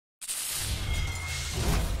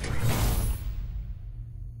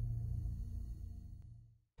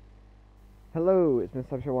Hello, it's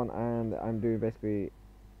Mr. 1 and I'm doing basically,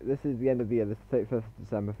 this is the end of the year, this is 31st of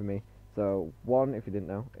December for me. So, one, if you didn't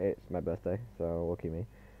know, it's my birthday, so lucky me.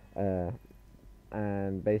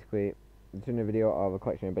 And basically, I'm doing a video of a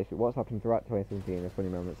collection of basically what's happened throughout 2017, the funny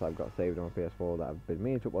moments that I've got saved on my PS4 that I've been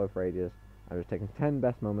meaning to upload for ages. I've just taken 10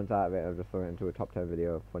 best moments out of it and I've just thrown it into a top 10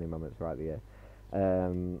 video of funny moments throughout the year.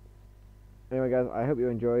 Anyway guys, I hope you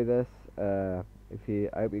enjoy this. I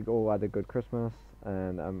hope you all had a good Christmas,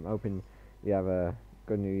 and I'm hoping you have a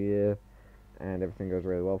good New Year and everything goes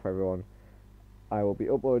really well for everyone. I will be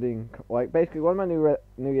uploading, like, basically one of my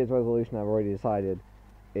New Year's resolution I've already decided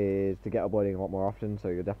is to get uploading a lot more often, so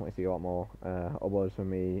you'll definitely see a lot more uploads from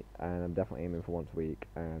me, and I'm definitely aiming for once a week.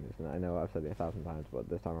 And I know I've said it 1,000 times, but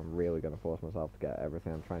this time I'm really going to force myself to get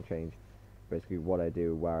everything. I'm trying to change basically what I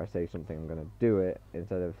do, where I say something I'm going to do it,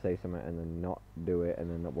 instead of say something and then not do it and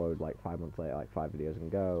then upload like 5 months later, like 5 videos and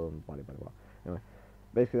go, and blah blah blah. Anyway,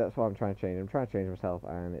 basically that's what I'm trying to change. I'm trying to change myself,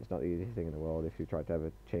 and it's not the easiest thing in the world. If you try to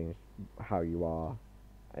ever change how you are,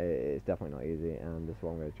 it's definitely not easy, and this is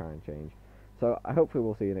what I'm going to try and change. So I hopefully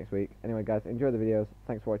we'll see you next week. Anyway guys, enjoy the videos,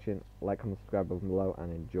 thanks for watching, like, comment, subscribe button below,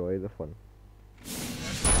 and enjoy the fun.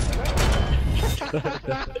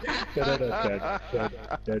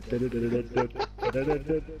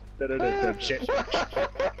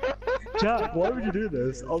 Jack, why would you do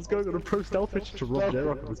this? I was going on a pro stealth mission to rob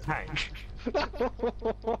J-Rock of his tank.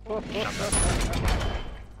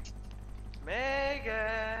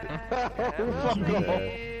 Megan!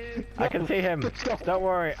 I can see him. Don't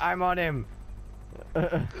worry, I'm on him.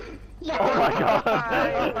 Oh my god!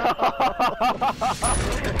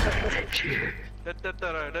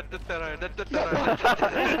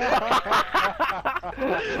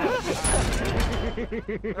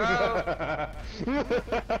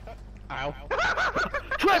 Ow.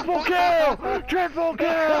 Triple kill! Triple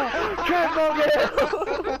kill! Triple kill!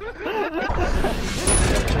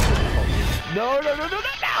 No, no, no, no, no,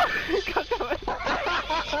 no!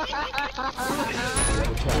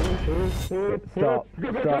 Stop,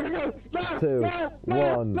 stop. 2,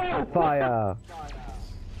 1, fire!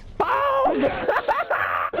 Boom!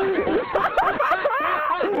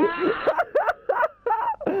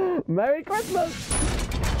 Merry Christmas!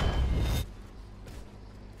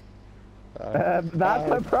 That's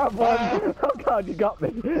my problem. Oh god, you got me.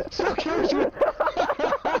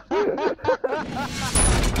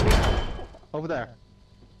 Over there.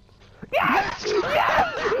 Yes!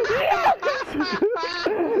 Yes! Yes!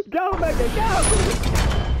 Go, Megan, go!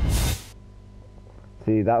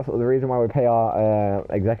 See, that's the reason why we pay our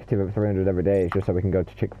executive at 300 every day, is just so we can go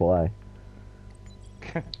to Chick-fil-A.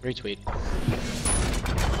 Retweet.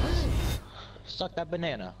 Suck that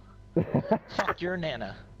banana. Fuck your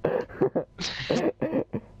nana.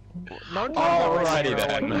 No, Alrighty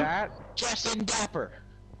then. like that. Justin Dapper.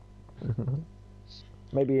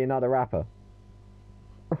 Maybe you're not a rapper.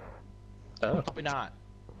 Probably not.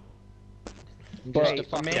 But, Just a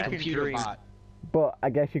fucking computer bot. but I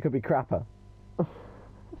guess you could be crapper.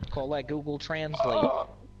 Call that Google Translate.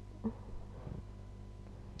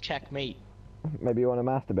 Checkmate. Maybe you want to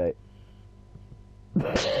masturbate.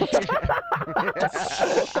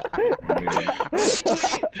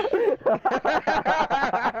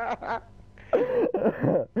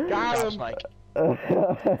 Got him, Mike.